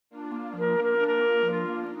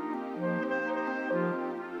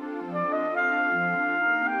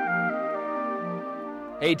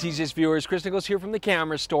Hey TCS viewers, Chris Nichols here from the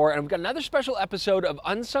camera store, and we've got another special episode of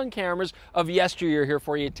Unsung Cameras of Yesteryear here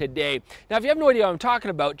for you today. Now if you have no idea what I'm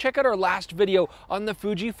talking about, check out our last video on the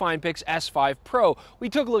Fuji FinePix S5 Pro. We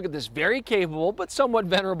took a look at this very capable but somewhat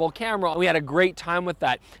venerable camera, and we had a great time with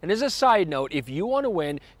that. And as a side note, if you want to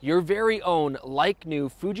win your very own like-new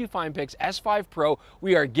Fuji FinePix S5 Pro,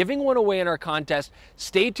 we are giving one away in our contest.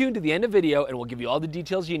 Stay tuned to the end of the video and we'll give you all the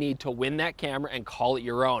details you need to win that camera and call it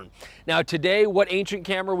your own. Now today, what ancient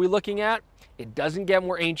camera are we looking at? It doesn't get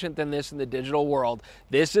more ancient than this in the digital world.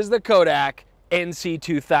 This is the Kodak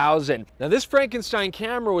NC2000. Now this Frankenstein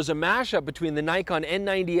camera was a mashup between the Nikon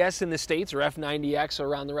N90S in the States, or F90X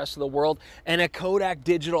around the rest of the world, and a Kodak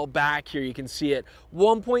digital back here. You can see it,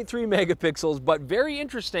 1.3 megapixels, but very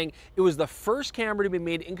interesting, it was the first camera to be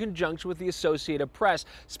made in conjunction with the Associated Press,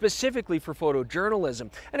 specifically for photojournalism.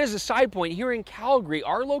 And as a side point, here in Calgary,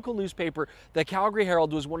 our local newspaper, the Calgary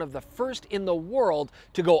Herald, was one of the first in the world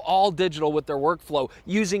to go all digital with their workflow,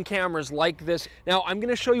 using cameras like this. Now I'm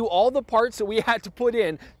gonna show you all the parts that we had to put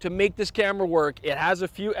in to make this camera work. It has a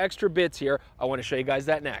few extra bits here. I want to show you guys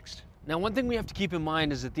that next. Now, one thing we have to keep in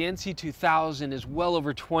mind is that the NC2000 is well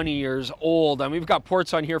over 20 years old. I mean, we've got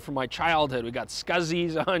ports on here from my childhood. We've got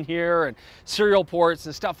SCSIs on here and serial ports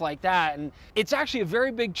and stuff like that. And it's actually a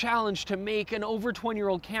very big challenge to make an over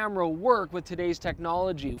 20-year-old camera work with today's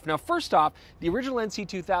technology. Now, first off, the original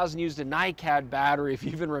NC2000 used a NiCad battery, if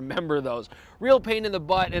you even remember those. Real pain in the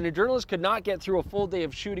butt, and a journalist could not get through a full day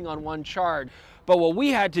of shooting on one charge. But what we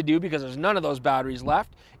had to do, because there's none of those batteries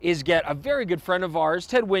left, is get a very good friend of ours,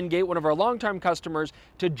 Ted Wingate, one of our longtime customers,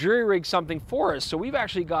 to jury rig something for us. So we've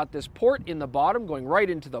actually got this port in the bottom going right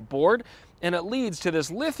into the board, and it leads to this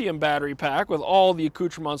lithium battery pack with all the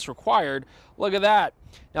accoutrements required. Look at that.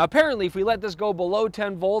 Now apparently if we let this go below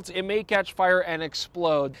 10 volts, it may catch fire and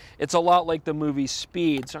explode. It's a lot like the movie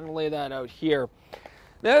Speed, so I'm gonna lay that out here.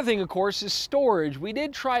 The other thing, of course, is storage. We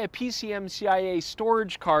did try a PCMCIA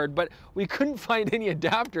storage card, but we couldn't find any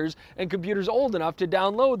adapters and computers old enough to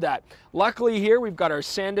download that. Luckily here, we've got our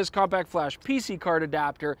SanDisk Compact Flash PC card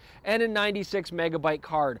adapter and a 96 megabyte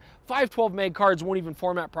card. 512 meg cards won't even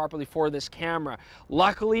format properly for this camera.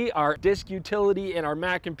 Luckily, our disk utility in our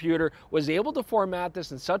Mac computer was able to format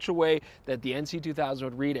this in such a way that the NC2000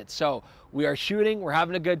 would read it. So we are shooting, we're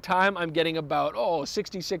having a good time. I'm getting about,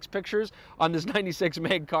 66 pictures on this 96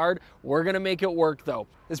 meg card. We're gonna make it work though.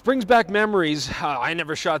 This brings back memories. I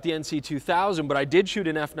never shot the NC2000, but I did shoot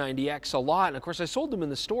an F90X a lot. And of course I sold them in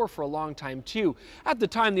the store for a long time too. At the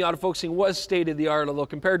time, the autofocusing was state of the art, although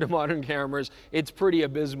compared to modern cameras, it's pretty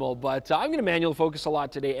abysmal. But I'm gonna manual focus a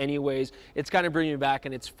lot today anyways. It's kind of bringing me back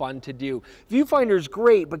and it's fun to do. Viewfinder's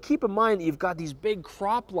great, but keep in mind that you've got these big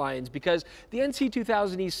crop lines because the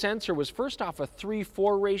NC2000E sensor was first off a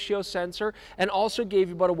 3:4 ratio sensor and also gave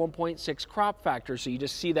you about a 1.6 crop factor. So you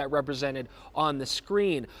just see that represented on the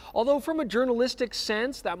screen. Although from a journalistic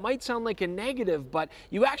sense, that might sound like a negative, but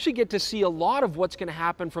you actually get to see a lot of what's gonna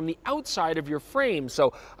happen from the outside of your frame.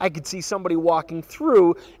 So I could see somebody walking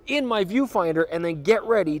through in my viewfinder and then get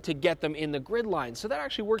ready to get them in the grid line. So that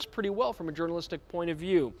actually works pretty well from a journalistic point of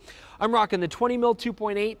view. I'm rocking the 20mm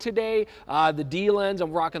 2.8 today, the D lens.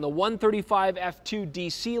 I'm rocking the 135 f2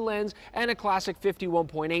 DC lens and a classic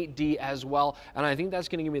 51.8 D as well. And I think that's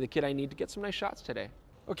gonna give me the kit I need to get some nice shots today.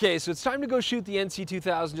 Okay, so it's time to go shoot the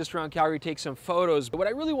NC2000 just around Calgary, take some photos. But what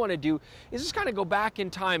I really want to do is just kind of go back in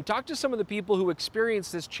time, talk to some of the people who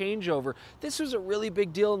experienced this changeover. This was a really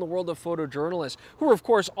big deal in the world of photojournalists, who were of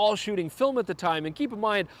course all shooting film at the time. And keep in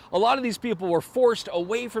mind, a lot of these people were forced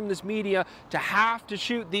away from this media to have to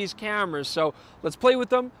shoot these cameras. So let's play with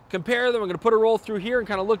them, compare them. I'm going to put a roll through here and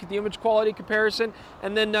kind of look at the image quality comparison,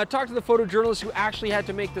 and then talk to the photojournalists who actually had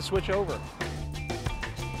to make the switch over.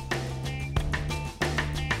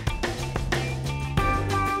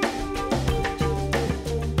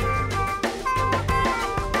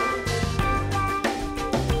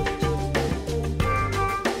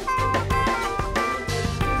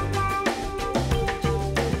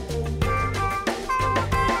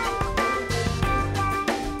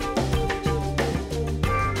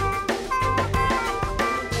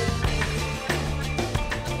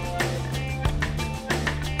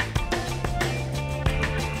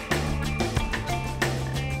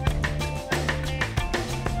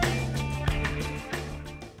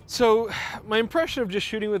 So My impression of just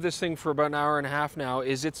shooting with this thing for about an hour and a half now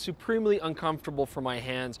is it's supremely uncomfortable for my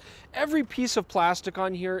hands. Every piece of plastic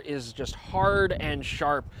on here is just hard and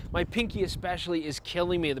sharp. My pinky especially is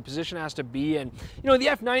killing me. The position it has to be in. You know, the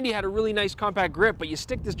F90 had a really nice compact grip, but you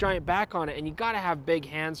stick this giant back on it and you gotta have big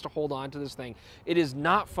hands to hold on to this thing. It is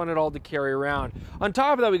not fun at all to carry around. On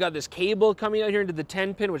top of that, we got this cable coming out here into the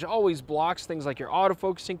 10-pin, which always blocks things like your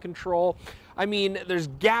autofocusing control. I mean, there's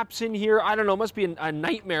gaps in here. I don't know, it must be a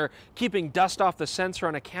nightmare keeping dust off the sensor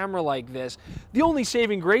on a camera like this. The only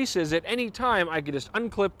saving grace is at any time I could just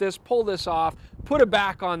unclip this, pull this off, put it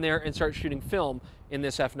back on there and start shooting film in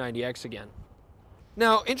this F90X again.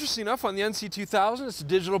 Now, interesting enough, on the NC2000, it's a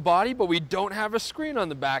digital body, but we don't have a screen on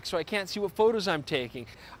the back, so I can't see what photos I'm taking.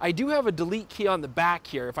 I do have a delete key on the back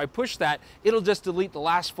here. If I push that, it'll just delete the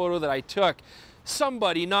last photo that I took.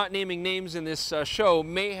 Somebody, not naming names in this show,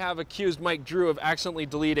 may have accused Mike Drew of accidentally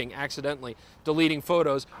deleting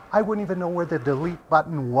photos. I wouldn't even know where the delete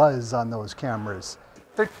button was on those cameras.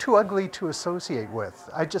 They're too ugly to associate with.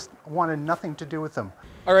 I just wanted nothing to do with them.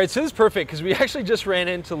 All right, so this is perfect because we actually just ran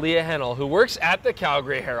into Leah Hennel, who works at the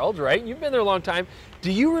Calgary Herald, right? You've been there a long time.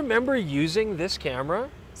 Do you remember using this camera?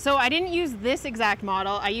 So I didn't use this exact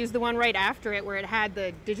model. I used the one right after it where it had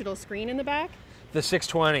the digital screen in the back. The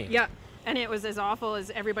 620? Yeah. And it was as awful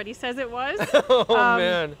as everybody says it was. Oh,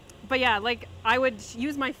 man. But yeah, like I would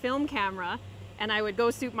use my film camera and I would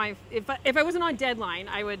go shoot my, if I wasn't on deadline,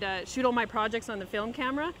 I would shoot all my projects on the film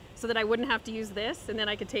camera so that I wouldn't have to use this, and then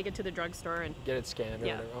I could take it to the drugstare and get it scanned or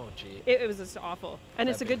yeah. whatever. Oh, gee. It was just awful. And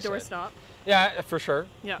That it's a good being doorstop. Yeah, for sure.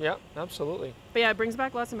 Yeah. Yeah, absolutely. But yeah, it brings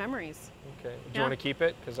back lots of memories. Okay. Do you want to keep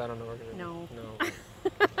it? Because I don't know. No. No.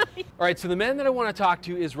 All right, so the man that I want to talk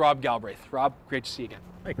to is Rob Galbraith. Rob, great to see you again.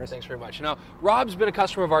 Hey, Chris. Thanks very much. Now, Rob's been a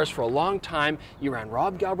customer of ours for a long time. You ran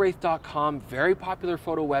robgalbraith.com, very popular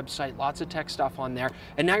photo website, lots of tech stuff on there,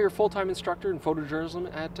 and now you're a full-time instructor in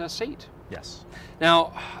photojournalism at SAIT. Yes.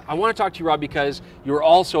 Now, I want to talk to you, Rob, because you were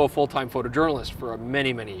also a full-time photojournalist for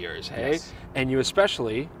many, many years, hey? Yes. And you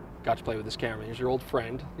especially got to play with this camera. Here's your old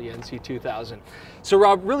friend, the NC2000. So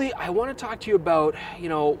Rob, really, I want to talk to you about, you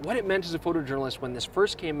know, what it meant as a photojournalist when this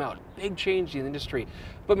first came out. Big change in the industry.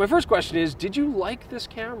 But my first question is, did you like this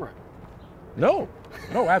camera? No,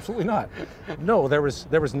 no, absolutely not. No, there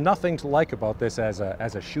was nothing to like about this as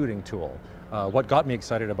a shooting tool. What got me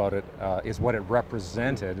excited about it is what it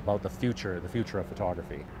represented about the future of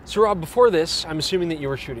photography. So Rob, before this, I'm assuming that you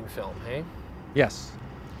were shooting film, hey? Yes.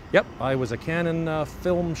 Yep, I was a Canon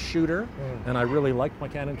film shooter, and I really liked my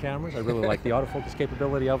Canon cameras. I really liked the autofocus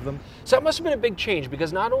capability of them. So that must have been a big change,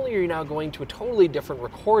 because not only are you now going to a totally different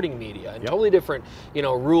recording media and totally different, you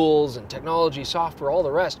know, rules and technology, software, all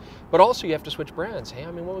the rest, but also you have to switch brands. Hey,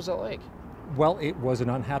 I mean, what was that like? Well, it was an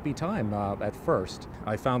unhappy time at first.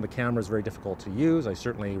 I found the cameras very difficult to use. I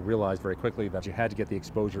certainly realized very quickly that you had to get the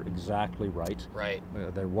exposure exactly right. Right.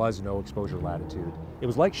 There was no exposure latitude. It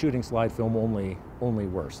was like shooting slide film, only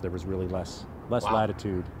worse. There was really less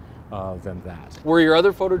latitude than that. Were your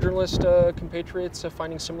other photojournalist compatriots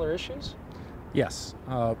finding similar issues? Yes,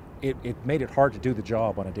 it made it hard to do the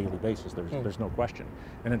job on a daily basis. There's no question.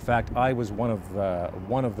 And in fact, I was one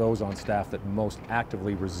of those on staff that most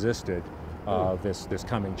actively resisted this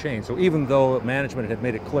coming change. So even though management had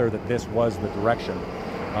made it clear that this was the direction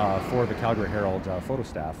for the Calgary Herald photo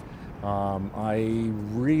staff, I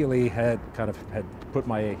really had put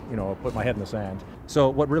my head in the sand. So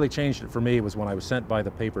what really changed it for me was when I was sent by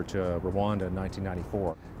the paper to Rwanda in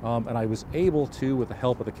 1994, and I was able to, with the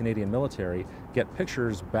help of the Canadian military, get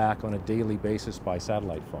pictures back on a daily basis by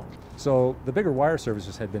satellite phone. So the bigger wire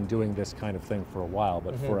services had been doing this kind of thing for a while,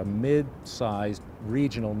 but for a mid-sized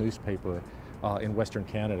regional newspaper in Western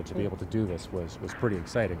Canada to be able to do this was pretty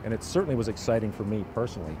exciting, and it certainly was exciting for me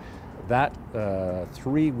personally. That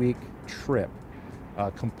 3-week trip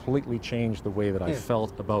completely changed the way that I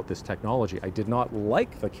felt about this technology. I did not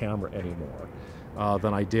like the camera anymore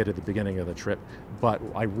than I did at the beginning of the trip, but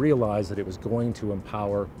I realized that it was going to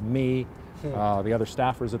empower me, the other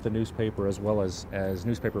staffers at the newspaper, as well as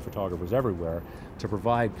newspaper photographers everywhere, to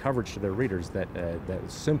provide coverage to their readers that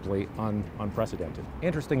is simply unprecedented.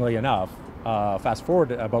 Interestingly enough, fast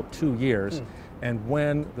forward about 2 years, and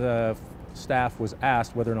when the staff was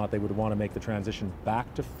asked whether or not they would want to make the transition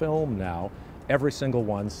back to film now, every single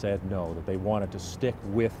one said no, that they wanted to stick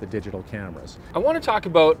with the digital cameras. I want to talk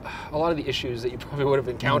about a lot of the issues that you probably would have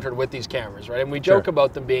encountered with these cameras, right? And we joke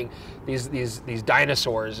about them being these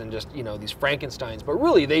dinosaurs and just, you know, these Frankensteins, but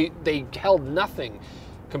really they held nothing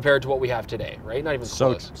compared to what we have today, right? Not even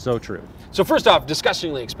close. So true. So first off,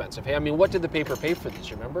 disgustingly expensive. Hey, I mean, what did the paper pay for these?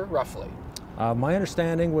 You remember, roughly? My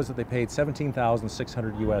understanding was that they paid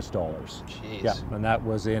 $17,600 US. Jeez. Yeah, and that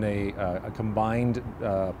was in a combined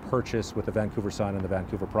purchase with the Vancouver Sun and the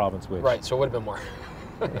Vancouver Province, which... Right, so it would have been more.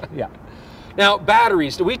 Yeah. Now,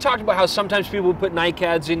 batteries. We talked about how sometimes people put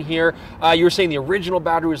NiCads in here. You were saying the original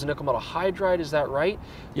battery was a nickel metal hydride, is that right?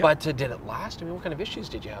 Yep. But did it last? I mean, what kind of issues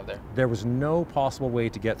did you have there? There was no possible way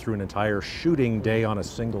to get through an entire shooting day on a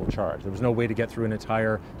single charge. There was no way to get through an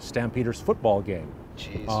entire Stampeders football game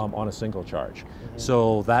on a single charge.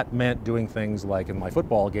 So that meant doing things like, in my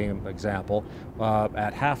football game example,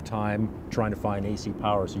 at halftime, trying to find AC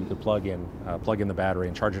power so you could plug in the battery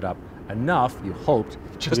and charge it up enough, you hoped,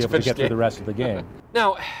 to be able to get through the rest of the game.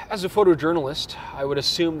 Now, as a photojournalist, I would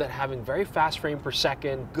assume that having very fast frame per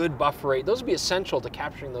second, good buffer rate, those would be essential to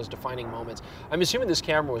capturing those defining moments. I'm assuming this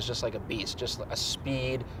camera was just like a beast, just a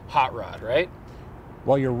speed hot rod, right?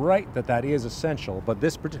 Well, you're right that that is essential, but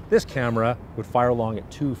this camera would fire along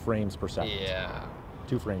at 2 frames per second. Yeah.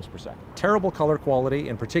 2 frames per second. Terrible color quality,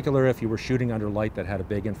 in particular if you were shooting under light that had a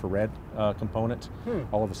big infrared component.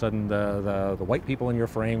 All of a sudden the white people in your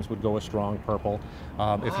frames would go a strong purple.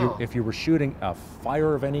 If you were shooting a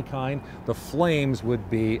fire of any kind, the flames would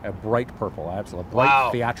be a bright purple, absolutely, a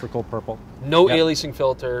bright theatrical purple. No aliasing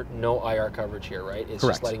filter, no IR coverage here, right? It's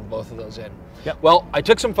Correct. just letting both of those in. Yep. Well, I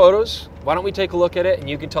took some photos. Why don't we take a look at it and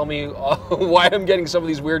you can tell me why I'm getting some of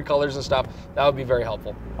these weird colors and stuff. That would be very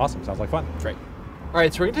helpful. Awesome, sounds like fun. Great. All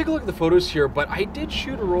right, so we're gonna take a look at the photos here, but I did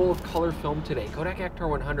shoot a roll of color film today, Kodak Ektar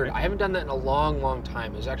 100. I haven't done that in a long, long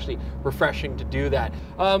time. It was actually refreshing to do that.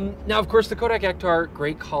 Now, of course, the Kodak Ektar,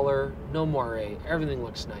 great color, no moire, everything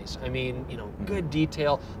looks nice. I mean, you know, good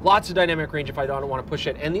detail, lots of dynamic range if I don't want to push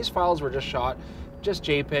it. And these files were just shot, just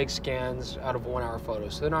JPEG scans out of 1 hour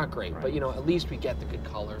photos, so they're not great, but you know, at least we get the good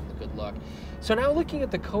color and the good look. So now looking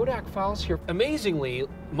at the Kodak files here, amazingly,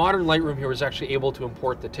 modern Lightroom here was actually able to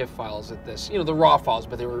import the TIFF files at this, you know, the raw files,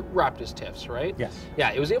 but they were wrapped as TIFFs, right? Yes.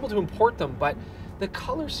 Yeah, it was able to import them, but the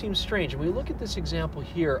color seems strange. And we look at this example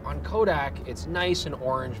here, on Kodak, it's nice and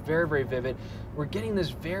orange, very, very vivid. We're getting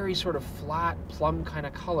this very sort of flat, plum kind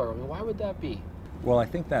of color. I mean, why would that be? Well, I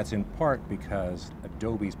think that's in part because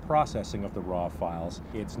Adobe's processing of the raw files,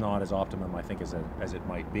 it's not as optimum, I think, as it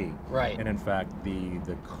might be. Right. And in fact, the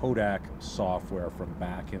Kodak software from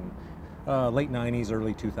back in late 90s,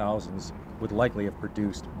 early 2000s would likely have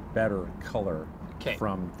produced better color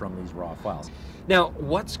from these raw files. Now,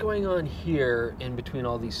 what's going on here in between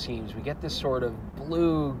all these seams? We get this sort of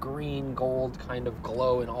blue, green, gold kind of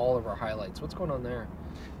glow in all of our highlights. What's going on there?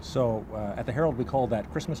 So at the Herald, we call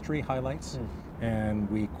that Christmas tree highlights, and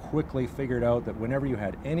we quickly figured out that whenever you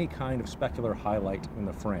had any kind of specular highlight in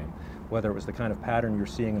the frame, whether it was the kind of pattern you're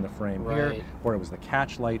seeing in the frame here, or it was the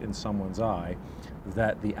catch light in someone's eye,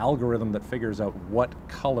 that the algorithm that figures out what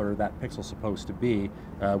color that pixel's supposed to be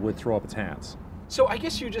would throw up its hands. So I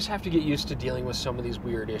guess you just have to get used to dealing with some of these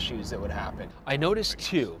weird issues that would happen. I noticed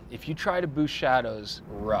too, if you try to boost shadows,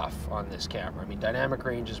 rough on this camera. I mean, dynamic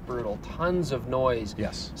range is brutal, tons of noise.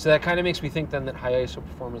 Yes. So that kind of makes me think then that high ISO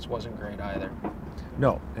performance wasn't great either.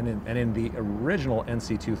 No, and in the original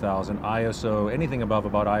NC2000, ISO, anything above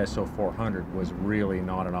about ISO 400 was really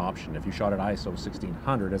not an option. If you shot at ISO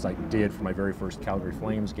 1600, as I did for my very first Calgary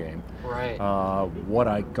Flames game, what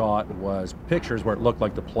I got was pictures where it looked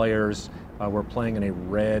like the players were playing in a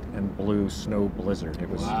red and blue snow blizzard. It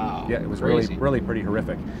was it was really pretty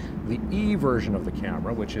horrific. The E version of the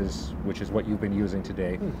camera, which is what you've been using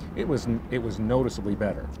today, it was noticeably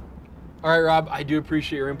better. All right, Rob, I do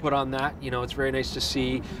appreciate your input on that. You know, it's very nice to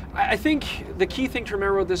see. I think the key thing to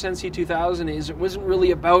remember with this NC2000 is it wasn't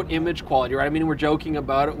really about image quality, right? I mean, we're joking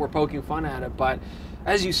about it, we're poking fun at it, but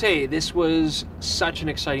as you say, this was such an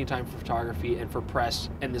exciting time for photography and for press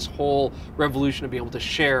and this whole revolution of being able to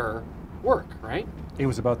share work, right? It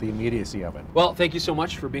was about the immediacy of it. Well, thank you so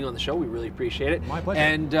much for being on the show. We really appreciate it. My pleasure.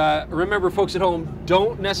 And remember, folks at home,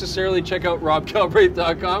 don't necessarily check out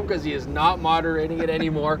robgalbraith.com because he is not moderating it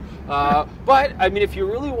anymore. But, I mean, if you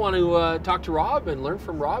really want to talk to Rob and learn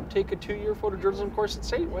from Rob, take a 2-year photojournalism course at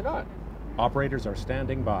SAIT. Why not? Operators are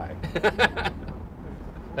standing by.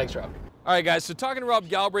 Thanks, Rob. All right, guys, so talking to Rob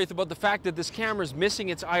Galbraith about the fact that this camera is missing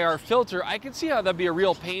its IR filter, I can see how that'd be a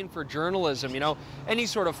real pain for journalism, you know? Any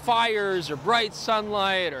sort of fires or bright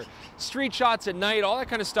sunlight or street shots at night, all that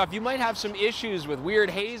kind of stuff, you might have some issues with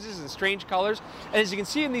weird hazes and strange colors. And as you can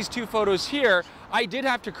see in these 2 photos here, I did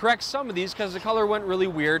have to correct some of these because the color went really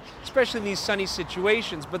weird, especially in these sunny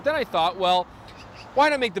situations. But then I thought, well, why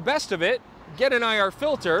not make the best of it, get an IR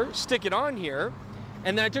filter, stick it on here,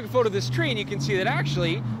 and then I took a photo of this tree and you can see that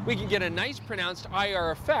actually we can get a nice pronounced IR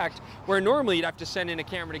effect where normally you'd have to send in a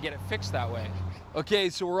camera to get it fixed that way. Okay,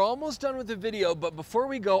 so we're almost done with the video, but before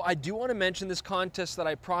we go, I do want to mention this contest that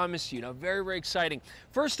I promised you. Now, very, very exciting.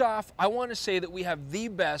 First off, I want to say that we have the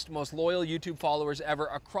best, most loyal YouTube followers ever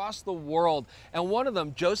across the world. And one of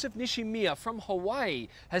them, Joseph Nishimiya from Hawaii,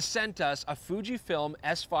 has sent us a Fujifilm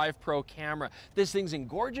S5 Pro camera. This thing's in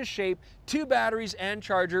gorgeous shape, 2 batteries and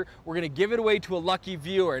charger. We're going to give it away to a lucky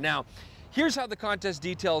viewer. Now, here's how the contest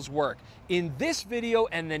details work. In this video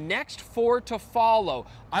and the next 4 to follow,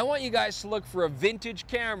 I want you guys to look for a vintage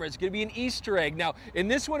camera. It's gonna be an Easter egg. Now, in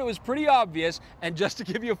this one, it was pretty obvious, and just to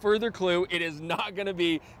give you a further clue, it is not gonna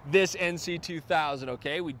be this NC2000,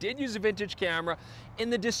 okay? We did use a vintage camera. In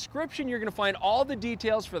the description, you're gonna find all the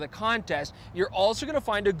details for the contest. You're also gonna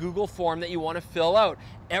find a Google form that you wanna fill out.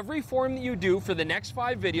 Every form that you do for the next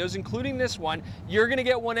 5 videos, including this one, you're gonna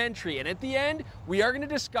get 1 entry. And at the end, we are gonna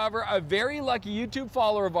discover a very lucky YouTube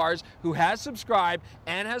follower of ours who has subscribed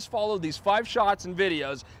and has followed these 5 shots and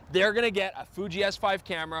videos. They're gonna get a Fuji S5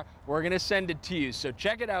 camera. We're gonna send it to you. So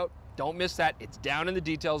check it out. Don't miss that. It's down in the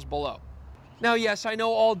details below. Now, yes, I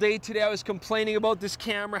know all day today I was complaining about this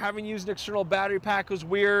camera. Having used an external battery pack was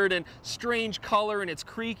weird and strange color, and it's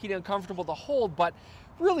creaky and uncomfortable to hold, but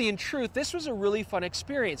really, in truth, this was a really fun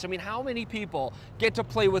experience. I mean, how many people get to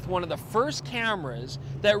play with one of the first cameras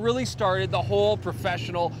that really started the whole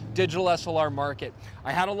professional digital SLR market?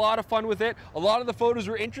 I had a lot of fun with it. A lot of the photos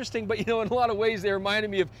were interesting, but you know, in a lot of ways, they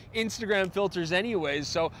reminded me of Instagram filters anyways,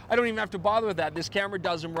 so I don't even have to bother with that. This camera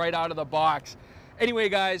does them right out of the box. Anyway,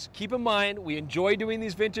 guys, keep in mind, we enjoy doing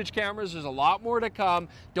these vintage cameras. There's a lot more to come.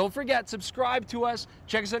 Don't forget, subscribe to us.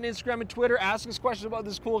 Check us on Instagram and Twitter. Ask us questions about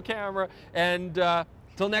this cool camera. And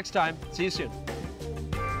till next time, see you soon.